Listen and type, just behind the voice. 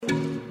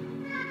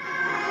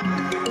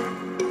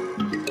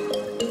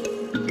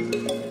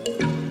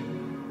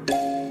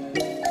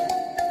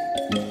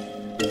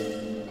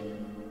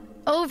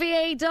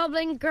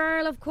Dublin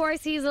girl, of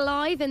course. He's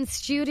live in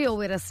studio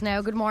with us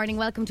now. Good morning.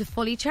 Welcome to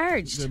Fully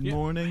Charged. Good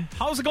morning.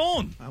 How's it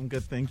going? I'm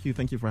good, thank you.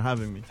 Thank you for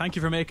having me. Thank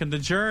you for making the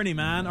journey,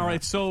 man. All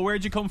right, so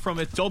where'd you come from?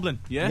 It's Dublin,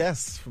 yeah?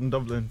 Yes, from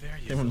Dublin. There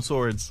you Came go. from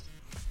Swords.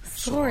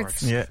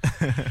 Swords. Yeah.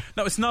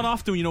 No, it's not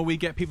often, we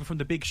get people from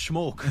the big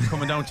smoke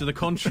coming down to the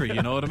country,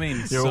 you know what I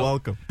mean? You're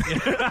welcome.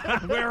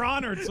 We're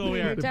honoured, so we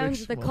You're are. down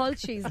to the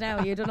cultures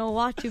now. You don't know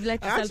what you've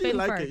let I yourself actually in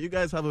like for. it. You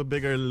guys have a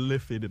bigger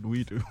liffey than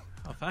we do.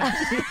 Oh,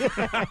 thanks.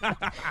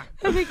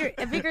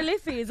 A bigger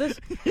liffey, is it?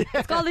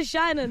 It's called a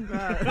Shannon.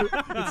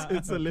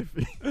 It's a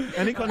liffey.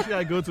 Any country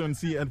I go to and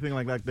see anything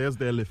like that, there's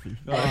their liffey.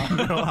 We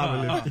don't have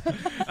a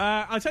liffey.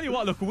 I'll tell you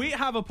what, look, we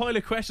have a pile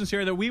of questions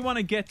here that we want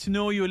to get to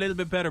know you a little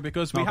bit better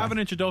because we Okay. have an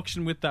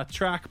introduction with that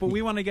track, but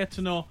we want to get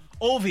to know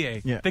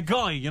OVA, Yeah. the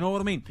guy, you know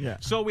what I mean? Yeah.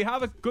 So we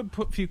have a good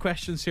few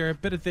questions here, a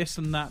bit of this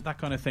and that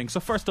kind of thing. So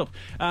first up,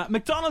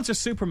 McDonald's or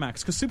Supermax?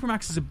 Because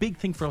Supermax is a big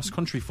thing for us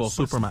country folk.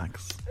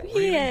 Supermax.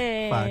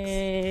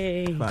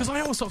 Yay. Because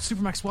I always thought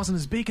Supermax wasn't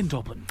as big in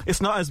Dublin.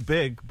 It's not as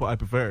big, but I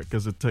prefer it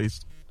because it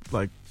tastes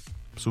like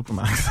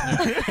Supermax.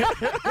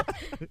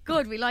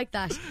 Good, we like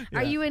that.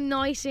 Are you a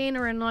night in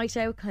or a night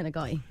out kind of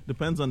guy?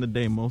 Depends on the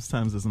day. Most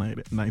times it's night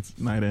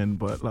in,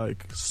 but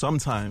like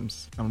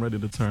sometimes I'm ready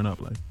to turn up.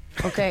 Like,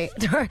 Okay.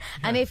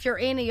 And if you're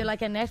in, are you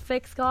like a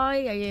Netflix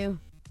guy? Are you?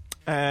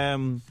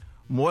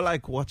 more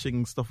like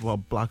watching stuff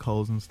about black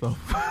holes and stuff.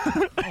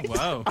 Oh,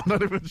 wow. I'm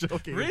not even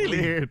joking. Really?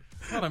 It's weird.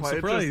 God, I'm My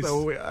surprised.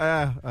 interests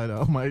are I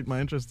know.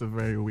 My interests are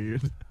very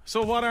weird.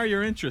 So what are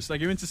your interests?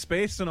 Like, you're into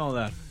space and all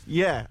that?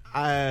 Yeah,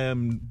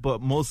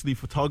 but mostly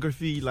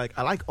photography. Like,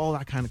 I like all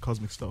that kind of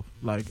cosmic stuff.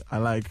 Like, I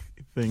like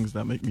things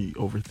that make me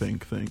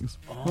overthink things.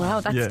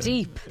 Wow, that's Yeah.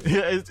 deep.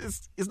 Yeah,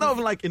 it's not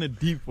even like in a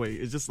deep way.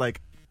 It's just like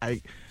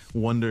I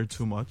wonder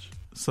too much.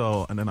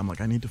 So, and then I'm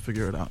like, I need to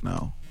figure it out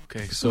now.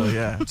 Okay, So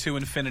yeah, to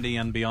infinity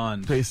and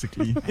beyond.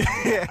 basically.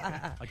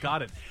 I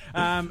got it.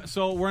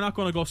 So we're not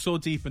going to go so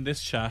deep in this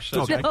chat,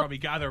 as you can probably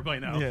gather by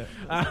now.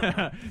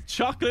 Yeah.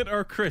 Chocolate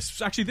or crisps?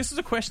 Actually, this is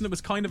a question that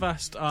was kind of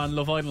asked on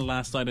Love Island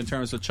last night in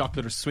terms of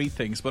chocolate or sweet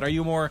things. But are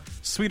you more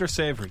sweet or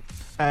savoury?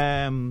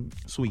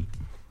 Sweet.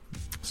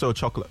 So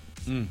chocolate.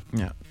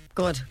 Yeah.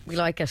 Good, we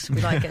like it.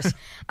 We like it.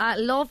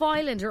 Love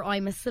Island or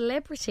I'm a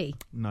Celebrity?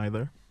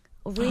 Neither.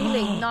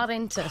 Really not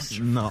into it.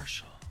 No.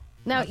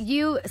 Now,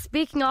 you,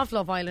 speaking of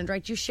Love Island,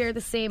 right, you share the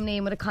same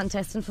name with a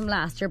contestant from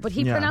last year, but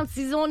he Yeah. pronounced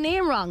his own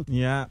name wrong.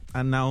 Yeah,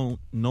 and now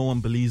no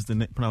one believes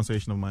the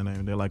pronunciation of my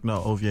name. They're like,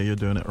 no, Ovia, you're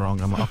doing it wrong.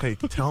 I'm like, okay,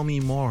 tell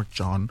me more,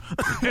 John.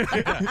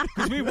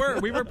 Because we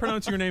were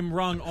pronouncing your name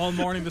wrong all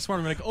morning this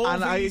morning. We're like, oh,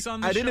 And he's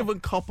on the I show. didn't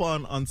even cop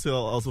on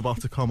until I was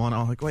about to come on. I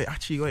was like, wait,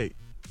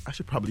 I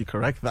should probably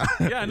correct that.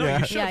 Yeah, no,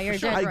 you should. Yeah, you're for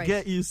sure. dead I right.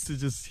 get used to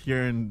just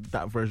hearing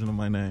that version of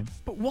my name.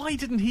 But why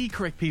didn't he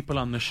correct people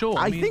on the show?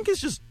 I mean, think it's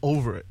just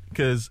over it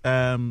because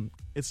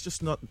it's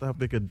just not that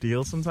big a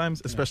deal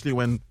sometimes, especially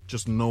when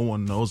just no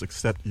one knows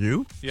except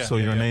you. Yeah, so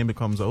yeah, your yeah. name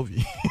becomes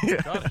Ovi.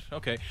 Got it.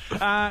 Okay.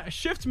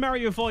 Shift,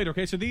 marry, avoid.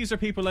 Okay, so these are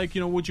people like,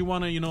 would you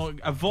want to,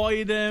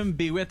 avoid them,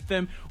 be with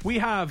them? We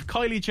have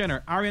Kylie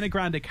Jenner, Ariana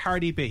Grande,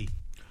 Cardi B.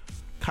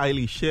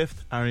 Kylie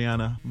Shift,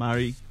 Ariana,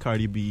 Mari,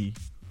 Cardi B.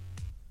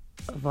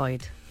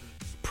 Avoid.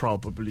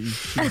 Probably.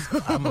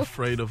 I'm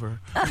afraid of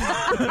her.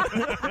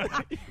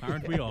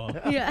 Aren't we all?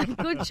 Yeah,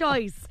 good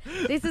choice.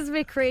 This is a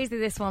bit crazy,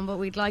 this one, but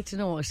we'd like to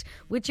know it.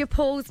 Would you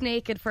pose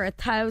naked for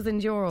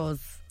 €1,000?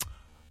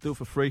 Do it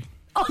for free.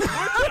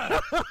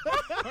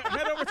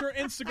 Head over to our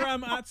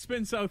Instagram at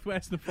Spin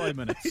Southwest in 5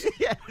 minutes.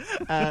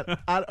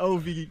 At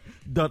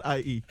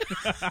ov.ie.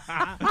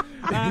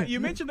 You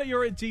mentioned that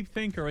you're a deep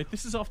thinker, right?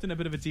 This is often a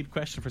bit of a deep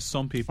question for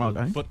some people.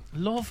 Okay. But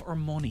love or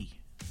money?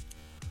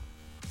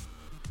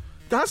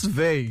 That's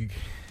vague.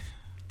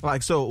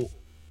 Like, so,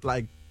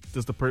 like,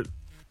 does the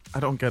I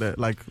don't get it.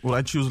 Like, will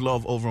I choose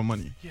love over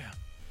money?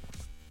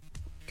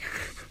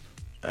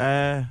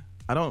 Yeah.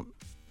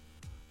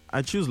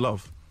 I choose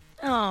love.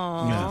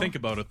 Oh, Yeah. Think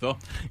about it, though.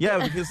 Yeah,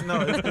 because no,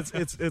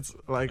 it's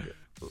like,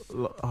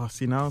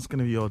 see, now it's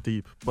gonna be all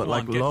deep. But Go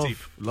on, like, get deep.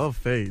 love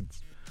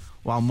fades.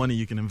 While money,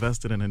 you can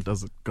invest it in and it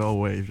doesn't go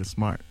away if you're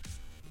smart.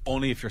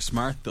 Only if you're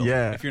smart, though.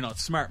 Yeah. If you're not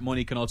smart,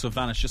 money can also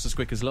vanish just as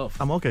quick as love.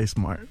 I'm okay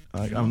smart.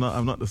 Like, I'm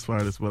not the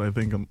smartest, but I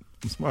think I'm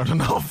smart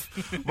enough.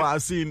 But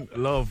I've seen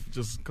love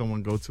just come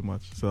and go too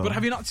much. So. But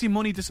have you not seen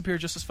money disappear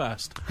just as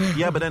fast?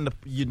 Yeah, but then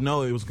you'd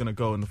know it was gonna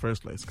go in the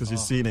first place because you've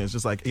seen it. It's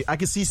just like I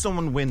could see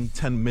someone win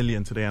 10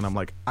 million today, and I'm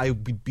like, I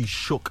would be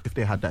shook if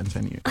they had that in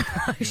 10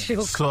 years.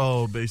 shook.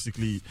 So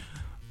basically,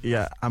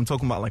 yeah, I'm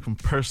talking about like from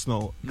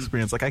personal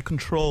experience. Like I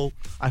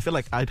feel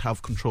like I'd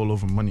have control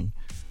over money,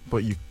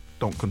 but you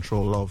don't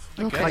control love.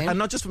 Okay. Like, and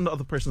not just from the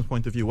other person's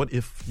point of view. What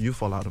if you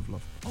fall out of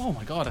love? Oh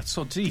my God, that's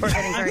so deep. We're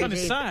getting I'm very kind of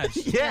deep. sad.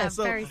 Yeah,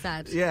 so, very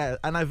sad. Yeah,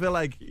 and I feel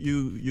like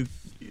you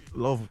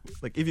love,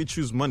 like if you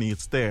choose money,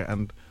 it's there,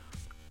 and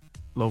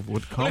love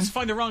would come. Let's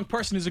find the wrong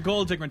person who's a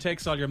gold digger and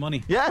takes all your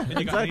money. Yeah, Then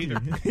you got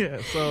exactly. neither.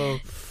 Yeah, so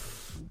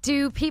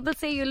Do people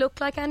say you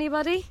look like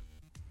anybody?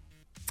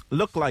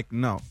 look like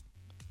no,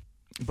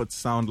 but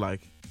sound like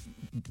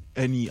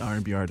any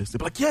R&B artist, they'd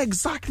be like, yeah,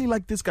 exactly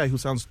like this guy who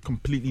sounds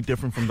completely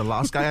different from the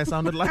last guy I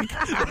sounded like.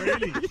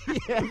 Really?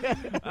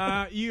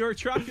 Your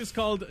track is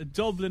called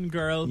Dublin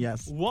Girl.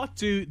 Yes. What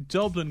do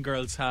Dublin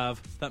girls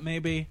have that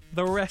maybe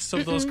the rest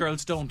of those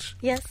girls don't?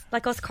 Yes,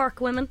 like us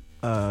Cork women.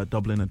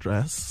 Dublin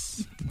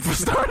address for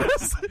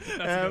starters.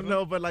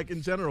 No, but like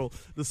in general,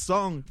 the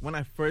song, when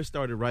I first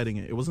started writing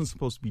it, it wasn't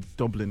supposed to be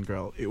Dublin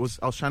Girl. I was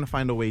trying to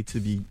find a way to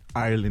be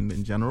Ireland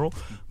in general,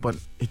 but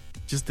it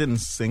just didn't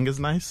sing as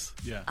nice.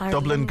 Yeah.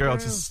 Dublin Girl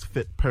just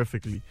fit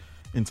perfectly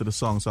into the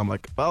song, so I'm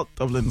like, well,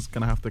 Dublin's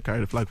gonna have to carry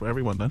the flag for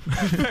everyone then.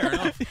 Fair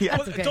enough. Yeah.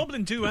 Well, okay.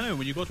 Dublin do anyway.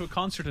 When you go to a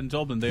concert in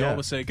Dublin, they Yeah.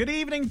 always say, "Good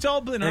evening,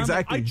 Dublin." And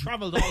Exactly. I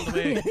travelled all the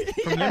way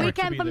from Limerick We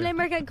to came be from there.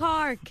 Limerick and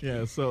Cork.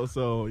 Yeah,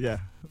 so yeah,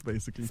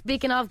 basically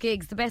Speaking of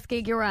gigs, the best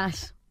gig you're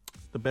at,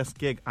 the best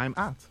gig I'm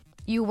at.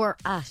 you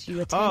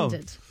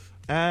attended.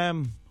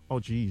 Oh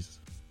geez,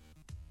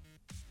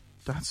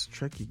 that's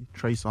tricky.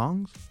 Trey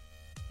Songz,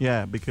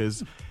 yeah,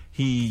 because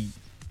he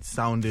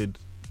sounded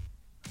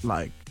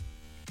like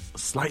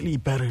slightly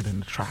better than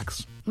the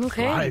tracks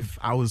Okay. live.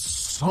 I was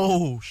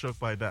so shook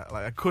by that.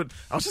 Like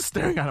I was just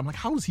staring at him like,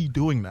 how is he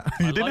doing that?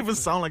 He didn't like even it.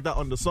 sound like that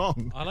on the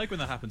song. I like when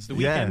that happens. The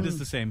Yeah. Weekend is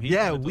the same. He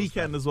Yeah, kinda does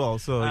Weekend that. as well.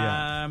 So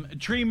yeah,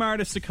 Dream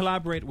artists to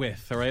collaborate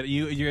with. All right,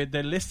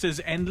 the list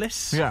is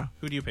endless. Yeah.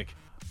 Who do you pick?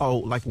 oh,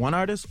 like one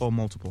artist or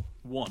multiple?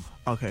 One.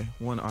 Okay,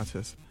 one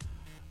artist.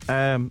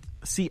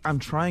 See, I'm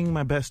trying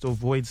my best to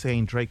avoid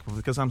saying Drake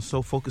because I'm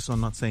so focused on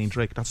not saying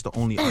Drake. That's the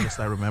only artist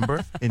I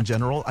remember. In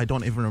general, I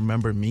don't even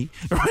remember me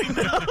right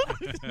now.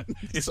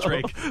 It's So-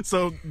 Drake.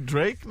 So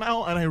Drake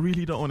now, and I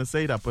really don't want to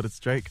say that, but it's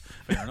Drake.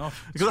 Fair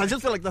enough. Because I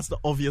just feel like that's the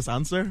obvious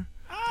answer.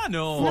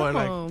 No. Or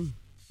No. like,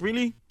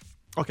 really?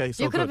 Okay,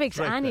 so You could have good. picked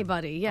Drake then.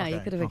 anybody. Yeah, you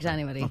Okay, could have picked okay,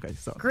 anybody. Okay,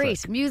 so Great.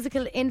 Drake.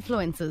 Musical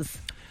influences.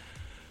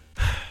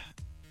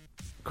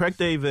 Craig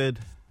David,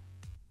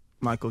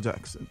 Michael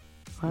Jackson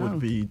Wow. would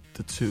be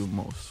the two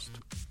most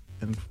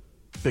and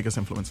biggest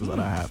influences that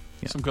I have.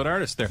 Yeah. Some good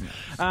artists there.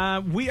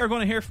 We are going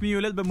to hear from you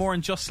a little bit more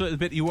in just a little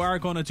bit. You are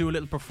going to do a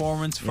little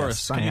performance for Yes,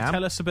 us. Can I you am.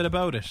 tell us a bit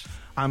about it?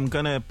 I'm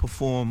gonna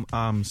perform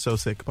 "So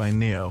Sick" by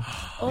Neo.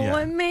 Oh, Yeah.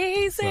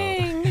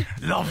 amazing.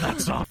 Love that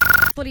song.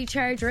 Fully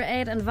Charger,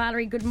 Ed and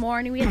Valerie, good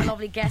morning. We have a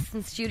lovely guest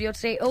in studio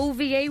today.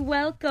 OVA,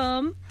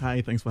 welcome.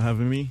 Hi, thanks for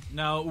having me.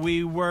 Now,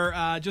 we were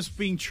just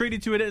being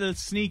treated to a little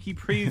sneaky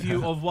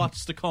preview of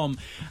what's to come.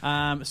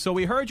 So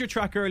we heard your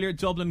track earlier,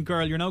 Dublin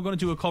Girl. You're now going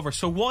to do a cover.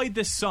 So why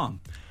this song?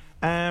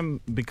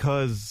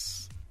 Because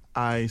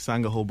I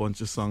sang a whole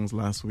bunch of songs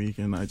last week,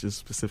 and I just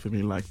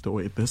specifically liked the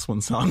way this one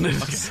sounded.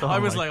 So I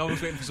was I'm I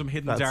was waiting for some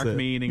hidden That's dark it.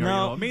 meaning. Or,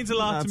 No, it means a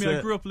lot to me. that's I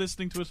it. grew up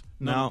listening to it.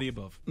 None No. of the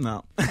above.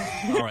 no,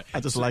 All right.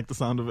 I just like the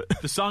sound of it.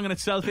 The song in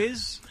itself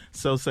is?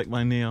 "So Sick"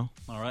 by Neo.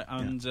 All right.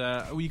 And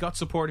you got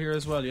support here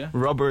as well, yeah?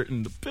 Robert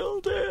in the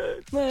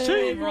building.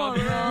 Hey,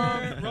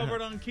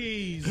 Robert on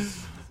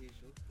keys.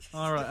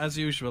 All right, as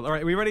usual. All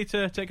right, are we ready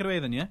to take it away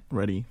then, yeah?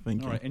 Ready?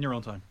 Thank you. All right, in your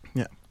own time.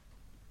 Yeah.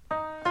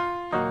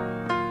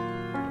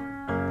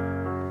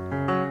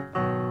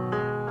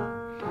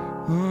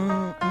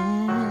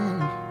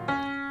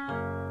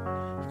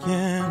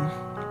 Yeah.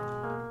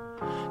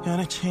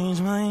 Gotta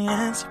change my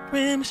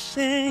answering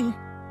machine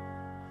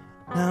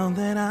now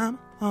that I'm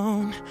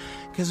alone.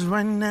 'Cause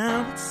right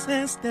now it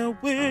says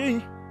that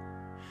we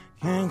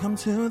can't come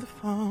to the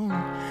phone.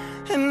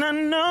 And I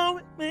know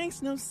it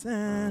makes no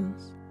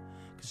sense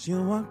 'cause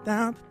you walked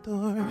out the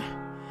door.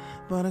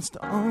 But it's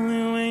the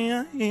only way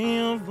I hear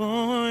your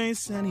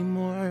voice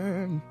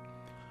anymore.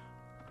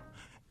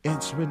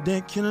 It's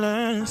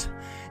ridiculous.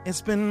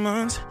 It's been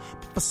months,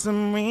 but for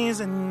some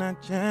reason I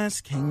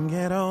just can't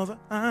get over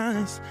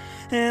us.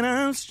 And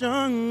I'm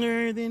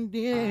stronger than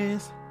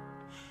this.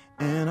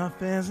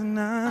 Enough is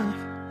enough.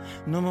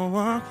 No more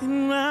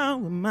walking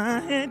around with my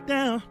head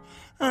down.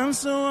 I'm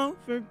so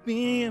over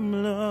being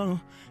low,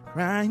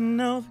 crying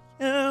over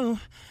you.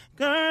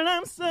 Girl,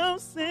 I'm so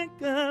sick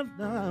of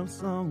love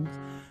songs,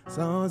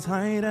 so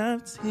tired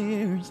of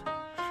tears.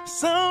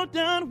 So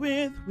done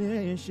with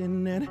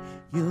wishing that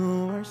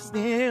you were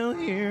still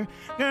here.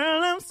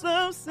 Girl, I'm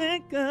so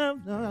sick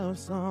of love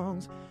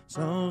songs,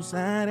 so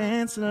sad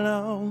and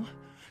slow.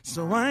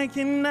 So I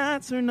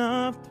cannot turn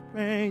off the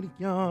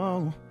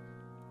radio.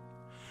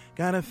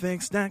 Gotta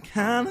fix that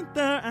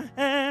calendar I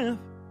have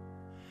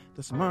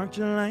that's marked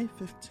July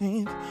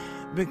 15th.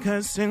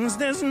 Because since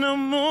there's no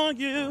more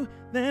you,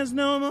 there's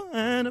no more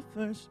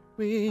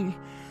anniversary.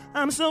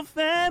 I'm so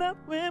fed up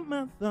with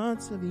my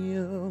thoughts of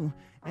you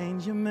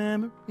and your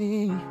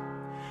memory.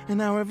 And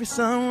now every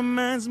song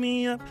reminds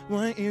me of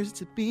what used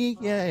to be,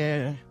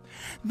 yeah.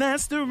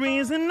 That's the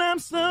reason I'm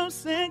so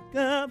sick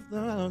of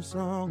those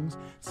songs,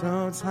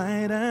 so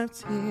tired of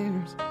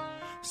tears.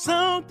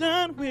 So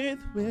done with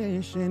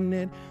wishing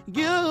that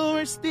you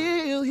were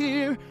still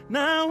here.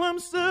 Now I'm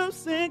so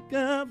sick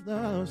of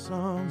those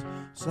songs,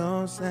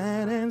 so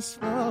sad and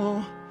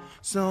slow.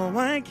 So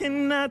I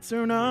cannot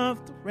turn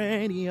off the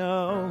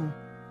radio.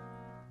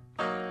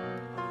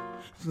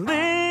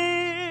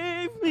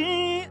 Leave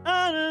me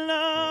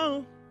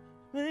alone,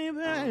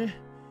 baby.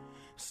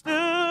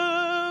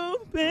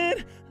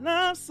 Stupid love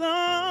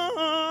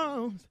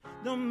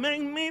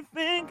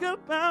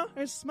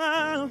first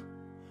smile,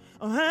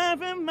 or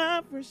having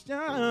my first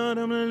child,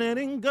 I'm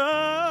letting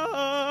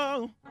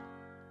go.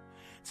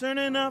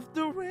 Turning off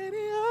the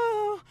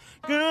radio,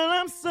 girl,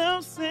 I'm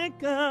so sick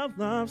of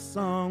love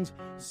songs,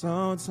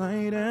 so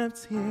tired of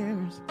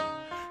tears.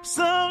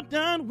 So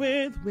done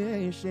with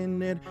wishing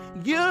that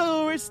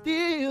you were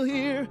still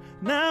here.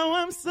 Now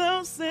I'm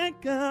so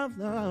sick of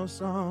love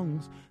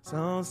songs,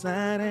 so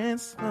sad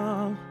and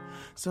slow.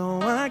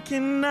 So I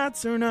cannot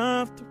turn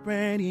off the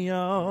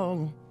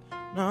radio.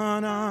 No,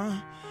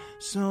 no.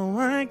 So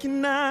I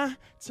cannot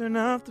turn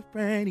off the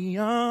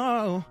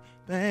radio,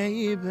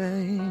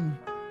 baby.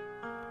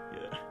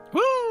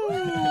 Woo!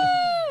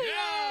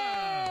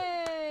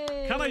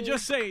 Can I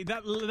just say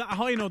that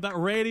high note, that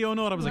radio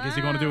note, I was like, is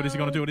he going to do it? Is he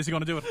going to do it? Is he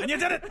going to do it? And you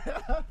did it!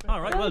 All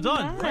right, well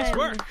done. Nice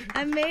work.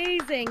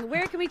 Amazing.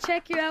 Where can we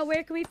check you out?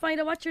 Where can we find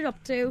out what you're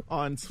up to?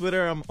 On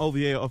Twitter, I'm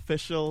OVA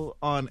Official.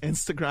 On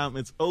Instagram,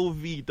 it's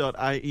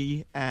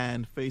ov.ie.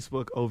 And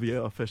Facebook,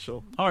 OVA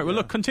Official. All right, well,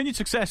 look, continued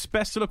success.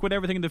 Best of luck with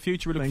everything in the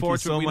future. We look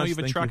forward to it. We know you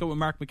have a track out with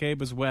Mark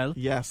McCabe as well.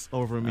 Yes,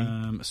 over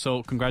me.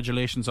 So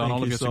congratulations on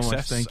all of your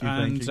success. Thank you.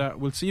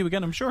 And we'll see you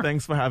again, I'm sure.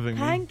 Thanks for having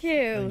me. Thank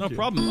you. No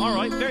problem. All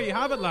right, there you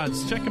have it,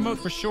 lads. Check him out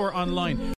for sure online.